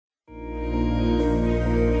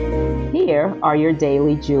here are your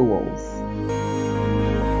daily jewels.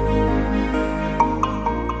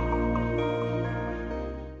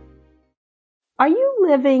 Are you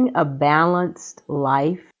living a balanced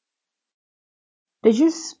life? Does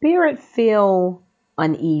your spirit feel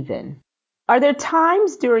uneven? Are there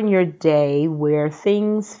times during your day where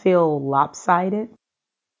things feel lopsided?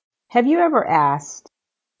 Have you ever asked,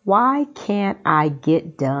 why can't I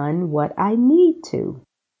get done what I need to?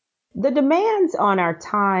 The demands on our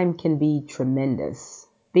time can be tremendous.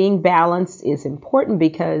 Being balanced is important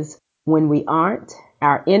because when we aren't,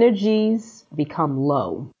 our energies become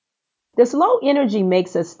low. This low energy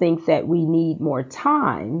makes us think that we need more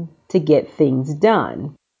time to get things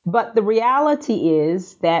done. But the reality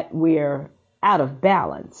is that we're out of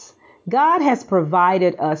balance. God has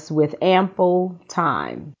provided us with ample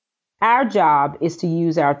time. Our job is to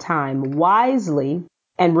use our time wisely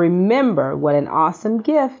and remember what an awesome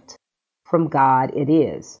gift from God it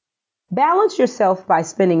is. Balance yourself by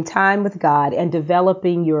spending time with God and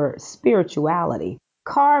developing your spirituality.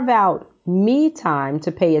 Carve out me time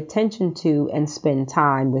to pay attention to and spend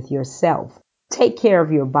time with yourself. Take care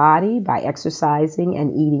of your body by exercising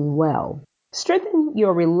and eating well. Strengthen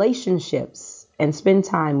your relationships and spend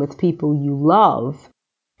time with people you love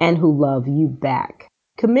and who love you back.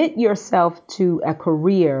 Commit yourself to a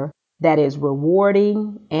career that is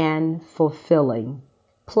rewarding and fulfilling.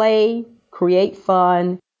 Play, create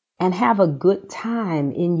fun, and have a good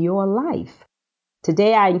time in your life.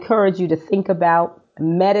 Today, I encourage you to think about,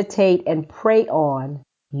 meditate, and pray on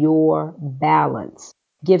your balance.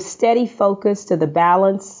 Give steady focus to the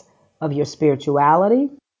balance of your spirituality,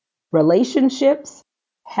 relationships,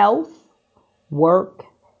 health, work,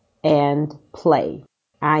 and play.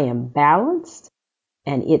 I am balanced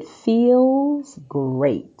and it feels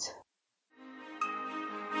great.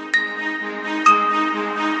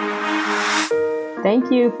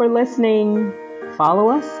 Thank you for listening. Follow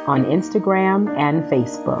us on Instagram and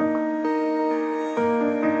Facebook.